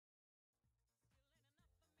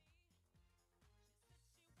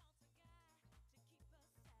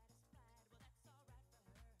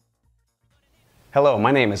Hello,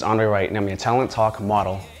 my name is Wright, and I'm your Talent Talk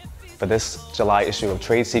model for this July issue of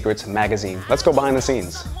Trade Secrets magazine. Let's go behind the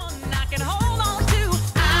scenes.